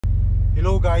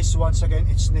Hello guys, once again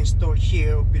it's Nestor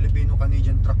here,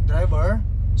 Filipino-Canadian truck driver.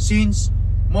 Since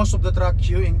most of the truck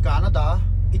here in Canada,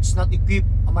 it's not equipped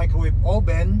a microwave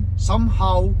oven,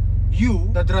 somehow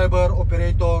you, the driver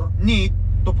operator, need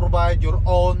to provide your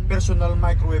own personal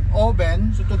microwave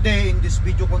oven. So today in this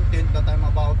video content that I'm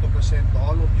about to present to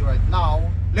all of you right now,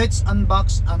 let's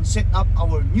unbox and set up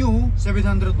our new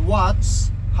 700 watts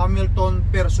Hamilton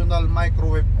personal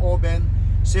microwave oven,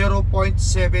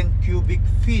 0.7 cubic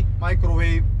feet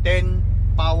microwave, 10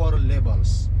 power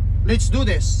levels. Let's do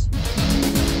this.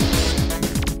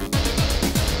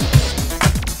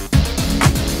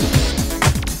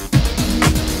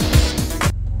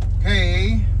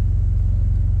 Okay.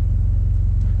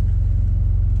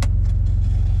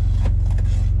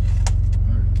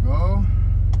 There you go.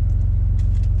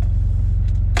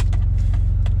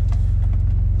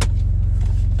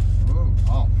 Oh,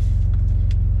 wow.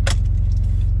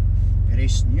 It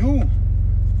is new.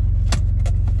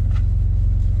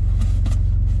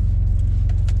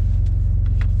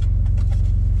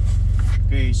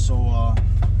 Okay, so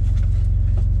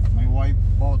my wife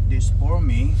bought this for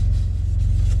me.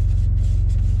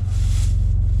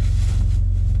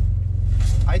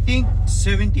 I think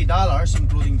 $70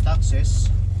 including taxes.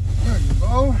 There you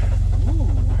go.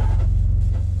 Ooh.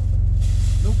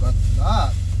 Look at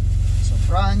that. It's a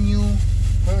brand new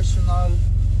personal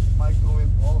microwave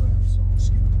oven. So let's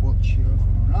get the bolt here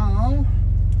for now.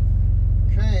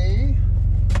 Okay.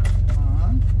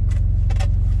 And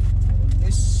hold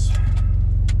this.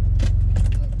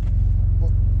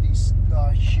 Put this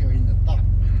guy here in the top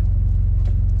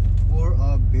for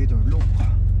a better look.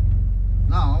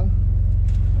 Now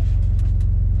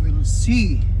we'll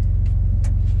see.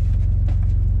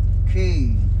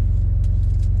 Okay.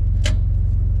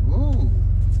 Oh,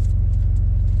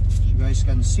 as you guys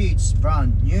can see, it's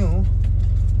brand new.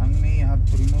 I may have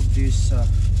to remove this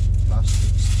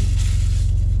plastic stick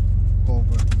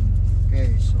cover.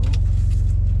 Okay, so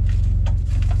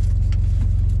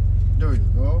there you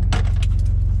go.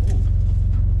 Oh,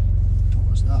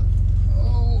 what was that?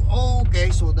 Oh, okay.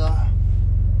 So the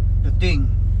thing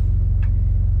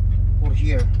for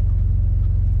here.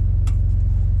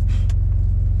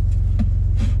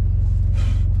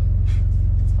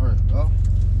 Alright, well.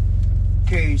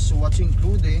 Okay, so what's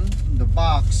including in the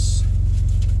box?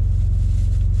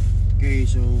 Okay,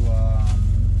 so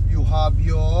you have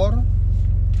your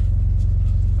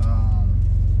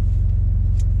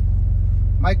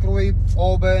microwave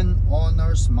oven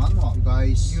owner's manual. You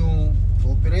guys, you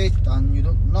operate and you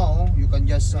don't know, you can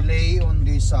just rely on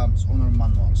these owner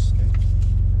manuals. Okay,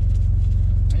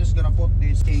 I'm just gonna put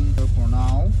this thing there for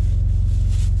now.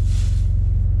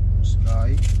 This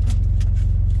guy.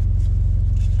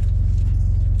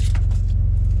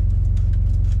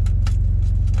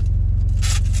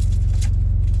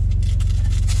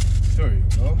 There you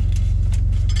go.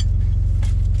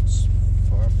 That's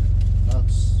perfect.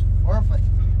 That's perfect.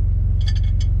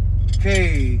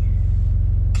 Okay.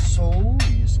 So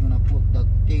we're just gonna put that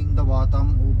thing the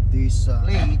bottom of this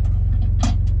plate.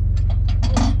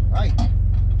 Right.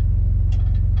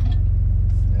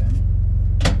 Then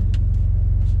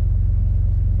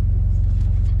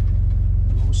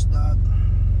close that.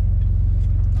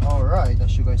 Alright,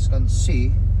 as you guys can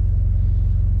see,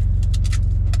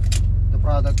 the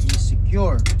product is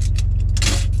secure.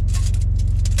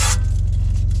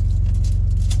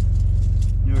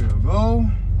 There you go.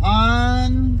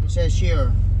 And it says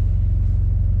here,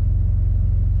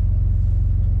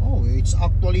 oh, it's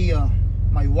actually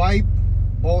my wife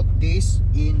bought this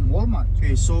in Walmart.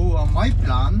 Okay, so my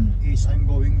plan is I'm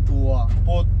going to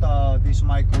put this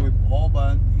microwave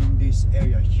oven in this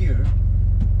area here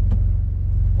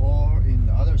or in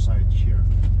the other side here.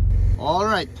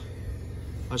 Alright,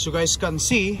 as you guys can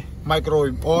see,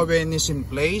 microwave oven is in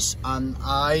place and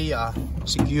I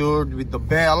secured with the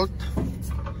belt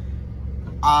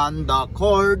and the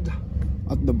cord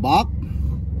at the back.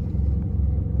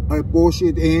 I push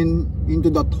it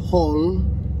into that hole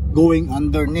going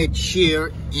underneath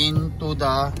here into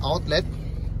the outlet.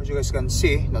 As you guys can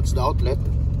see, that's the outlet.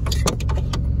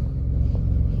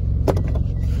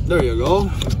 There you go.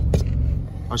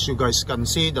 As you guys can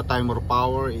see, the timer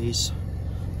power is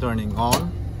turning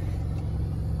on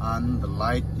and the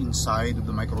light inside of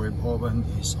the microwave oven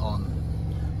is on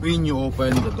when you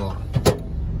open the door.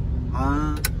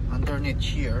 Underneath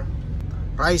here,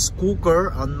 rice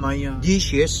cooker and my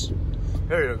dishes.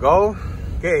 There you go.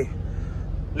 Okay,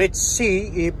 let's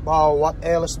see if what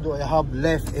else do I have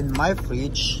left in my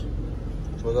fridge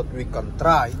so that we can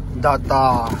try that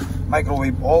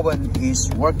microwave oven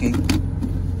is working.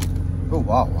 Oh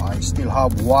wow, I still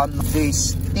have one of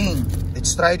this thing.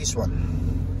 Let's try this one.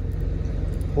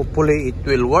 Hopefully it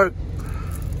will work.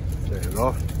 There you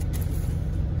go.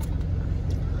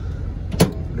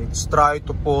 Let's try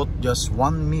to put just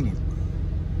 1 minute.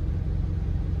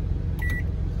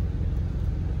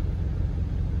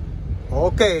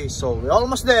 Okay, so we're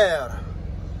almost there.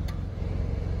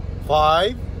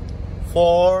 5,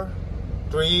 4,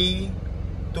 3,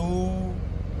 2,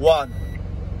 1.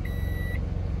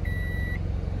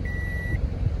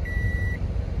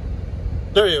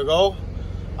 There you go.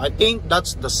 I think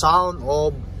that's the sound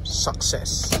of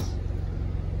success.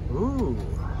 Ooh.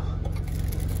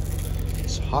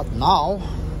 It's hot now.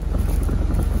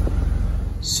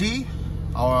 See,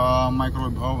 our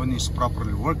microwave oven is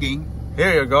properly working.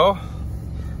 Here you go.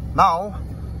 Now,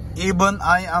 even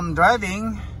I am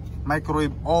driving,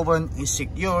 microwave oven is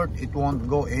secured. It won't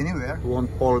go anywhere. It won't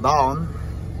fall down.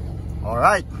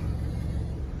 Alright.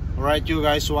 Alright you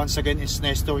guys, once again, it's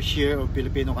Nestor here of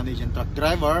Filipino-Canadian Truck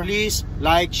Driver. Please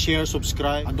like, share,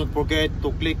 subscribe, and don't forget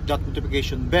to click that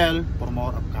notification bell for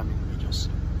more upcoming videos.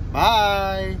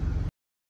 Bye!